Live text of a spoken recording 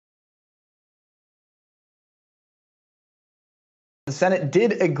The Senate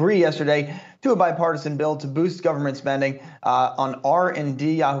did agree yesterday to a bipartisan bill to boost government spending on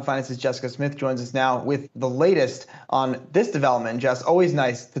R&D. Yahoo Finance's Jessica Smith joins us now with the latest on this development. Jess, always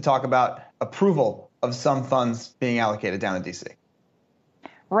nice to talk about approval of some funds being allocated down in D.C.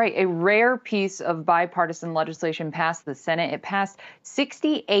 Right. A rare piece of bipartisan legislation passed the Senate. It passed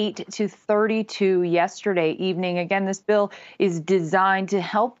 68 to 32 yesterday evening. Again, this bill is designed to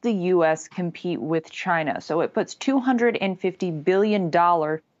help the U.S. compete with China. So it puts $250 billion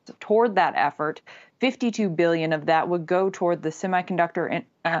toward that effort. $52 billion of that would go toward the semiconductor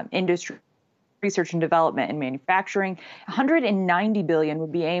industry. Research and development and manufacturing. $190 billion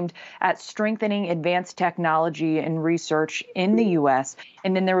would be aimed at strengthening advanced technology and research in the U.S.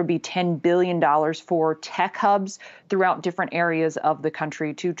 And then there would be $10 billion for tech hubs throughout different areas of the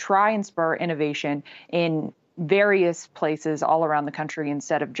country to try and spur innovation in various places all around the country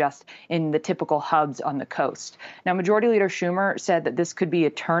instead of just in the typical hubs on the coast. Now, Majority Leader Schumer said that this could be a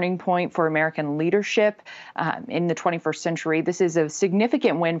turning point for American leadership in the 21st century. This is a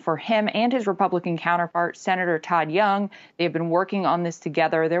significant win for him and his Republican counterpart, Senator Todd Young. They have been working on this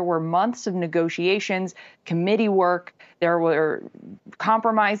together. There were months of negotiations, committee work. There were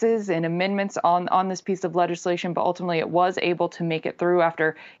compromises and amendments on this piece of legislation, but ultimately it was able to make it through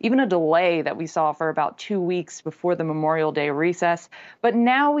after even a delay that we saw for about 2 weeks before the Memorial Day recess. But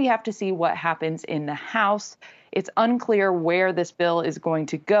now we have to see what happens in the House. It's unclear where this bill is going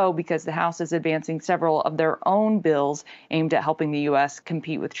to go because the House is advancing several of their own bills aimed at helping the U.S.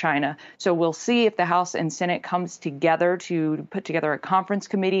 compete with China. So we'll see if the House and Senate comes together to put together a conference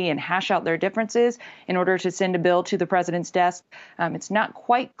committee and hash out their differences in order to send a bill to the president's desk. It's not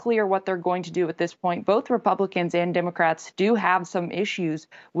quite clear what they're going to do at this point. Both Republicans and Democrats do have some issues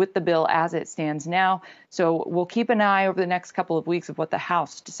with the bill as it stands now. So we'll keep an eye over the next couple of weeks of what the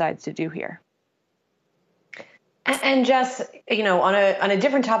House decides to do here. And Jess, on a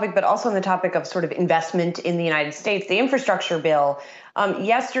different topic, but also on the topic of sort of investment in the United States, the infrastructure bill.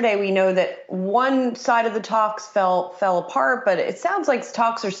 Yesterday, we know that one side of the talks fell apart, but it sounds like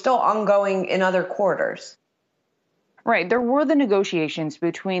talks are still ongoing in other quarters. Right. There were the negotiations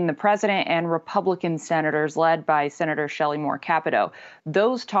between the president and Republican senators led by Senator Shelley Moore Capito.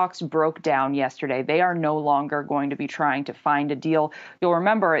 Those talks broke down yesterday. They are no longer going to be trying to find a deal. You'll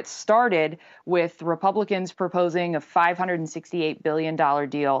remember it started with Republicans proposing a $568 billion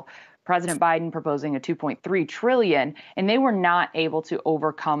deal. President Biden proposing a $2.3 trillion, and they were not able to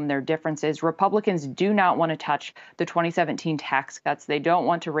overcome their differences. Republicans do not want to touch the 2017 tax cuts. They don't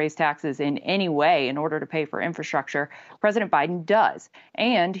want to raise taxes in any way in order to pay for infrastructure. President Biden does.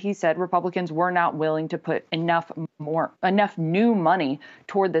 And he said Republicans were not willing to put enough new money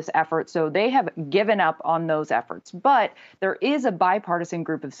toward this effort. So they have given up on those efforts. But there is a bipartisan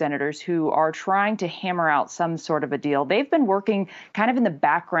group of senators who are trying to hammer out some sort of a deal. They've been working kind of in the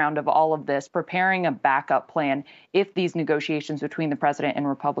background of all of this, preparing a backup plan if these negotiations between the president and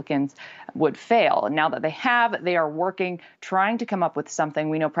Republicans would fail. And now that they are working, trying to come up with something.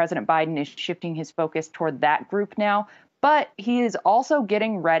 We know President Biden is shifting his focus toward that group now, but he is also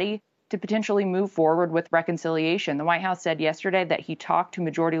getting ready to potentially move forward with reconciliation. The White House said yesterday that he talked to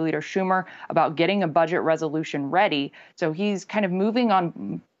Majority Leader Schumer about getting a budget resolution ready. So he's kind of moving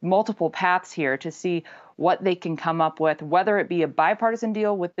on multiple paths here to see what they can come up with, whether it be a bipartisan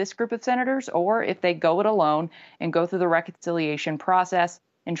deal with this group of senators or if they go it alone and go through the reconciliation process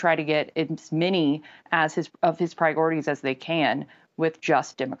and try to get as many of his priorities as they can with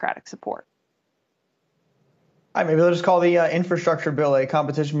just Democratic support. All right, maybe they'll just call the infrastructure bill a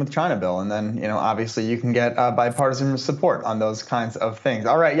competition with China bill, and then, obviously you can get bipartisan support on those kinds of things.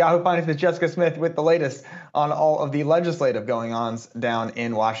 All right, Yahoo Finance's Jessica Smith with the latest on all of the legislative going-ons down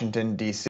in Washington, D.C.